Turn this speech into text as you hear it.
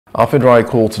Our Federal High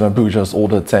Court in Abuja has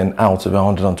ordered 10 out of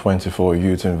 124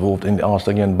 youths involved in the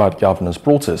 #against bad governance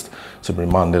protest to be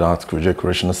remanded at Kuje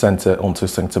Correctional Centre until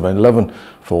September 11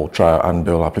 for trial and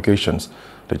bail applications.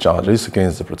 The charges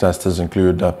against the protesters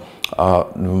include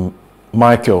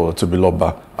Michael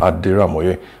Tobiloba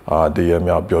Adaramoye, Adeyemi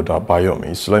Abiodun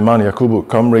Abayomi, Suleiman Yakubu,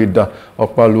 Comrade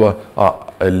Opaluwa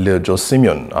Eleojo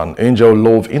Simeon, and Angel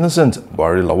Love Innocent,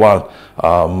 Buhari Lawal,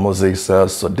 Mosiu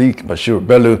Sadiq, Bashir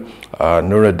Bello,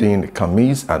 Nuradeen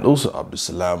Khamis, and also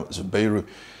Abdulsalam Zubairu.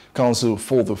 Counsel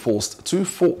for the first two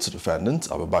defendants,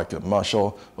 Abubakar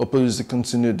Marshal, opposed the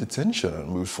continued detention and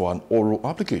moved for an oral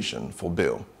application for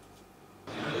bail.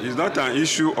 It's not an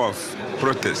issue of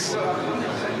protest.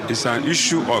 It's an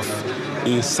issue of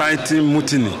inciting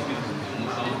mutiny.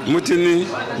 Mutiny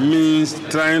means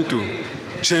trying to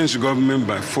change government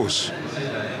by force,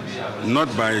 not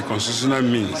by constitutional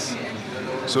means.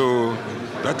 So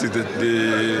that is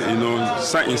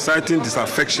inciting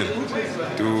disaffection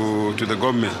to the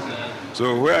government.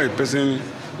 So where a person,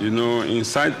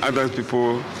 incite other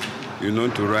people,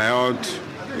 to riot,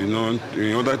 in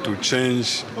order to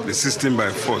change the system by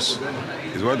force,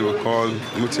 is what we call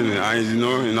mutiny.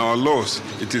 And in our laws,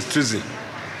 it is treason.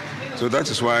 So that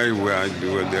is why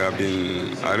they have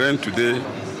been arraigned today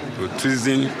for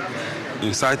treason,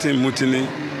 inciting mutiny,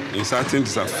 inciting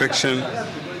disaffection,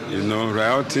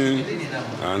 rioting,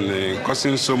 and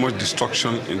causing so much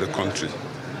destruction in the country.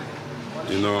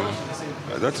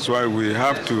 That is why we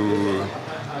have to,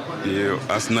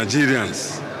 as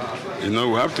Nigerians,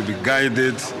 we have to be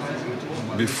guided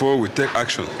before we take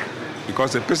action.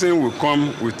 Because a person will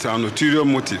come with an ulterior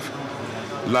motive,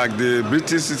 like the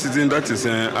British citizen, that is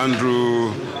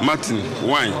Andrew Martin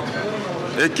Wine,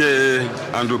 aka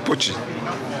Andrew Pochi.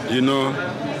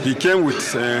 He came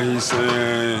with his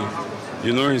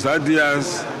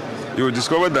ideas. You will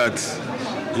discover that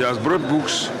he has brought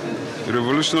books,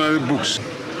 revolutionary books.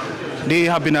 They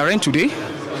have been arraigned today,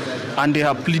 and they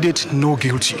have pleaded no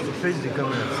guilty.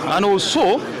 And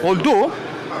also, although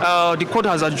the court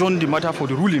has adjourned the matter for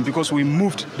the ruling because we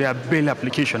moved their bail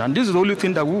application, and this is the only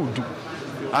thing that we will do.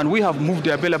 And we have moved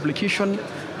their bail application,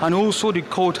 and also the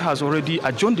court has already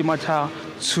adjourned the matter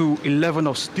to 11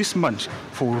 of this month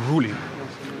for ruling.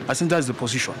 I think that's the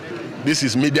position. This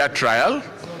is media trial,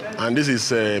 and this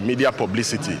is media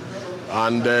publicity.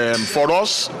 And for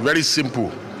us, very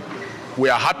simple. We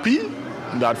are happy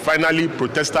that finally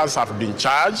protesters have been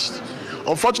charged.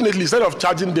 Unfortunately, instead of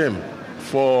charging them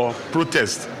for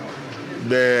protest,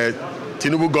 the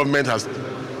Tinubu government has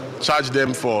charged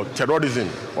them for terrorism.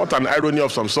 What an irony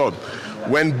of some sort.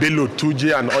 When Bello,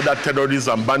 Kuje, and other terrorists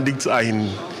and bandits are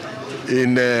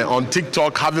on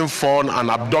TikTok having fun and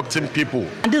abducting people.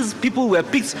 And these people were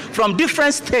picked from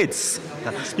different states.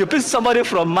 You pick somebody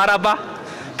from Maraba,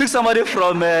 pick somebody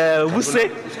from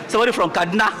Wuse, somebody from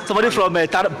Kaduna, somebody from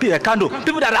Kano.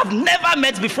 People that have never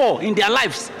met before in their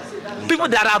lives. People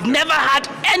that have never had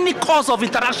any cause of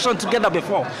interaction together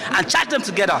before, and charge them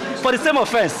together for the same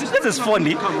offense. This is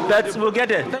funny, but we'll get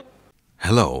there.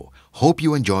 Hello, hope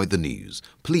you enjoyed the news.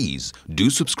 Please do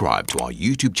subscribe to our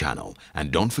YouTube channel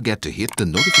and don't forget to hit the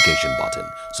notification button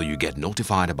so you get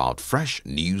notified about fresh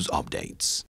news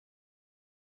updates.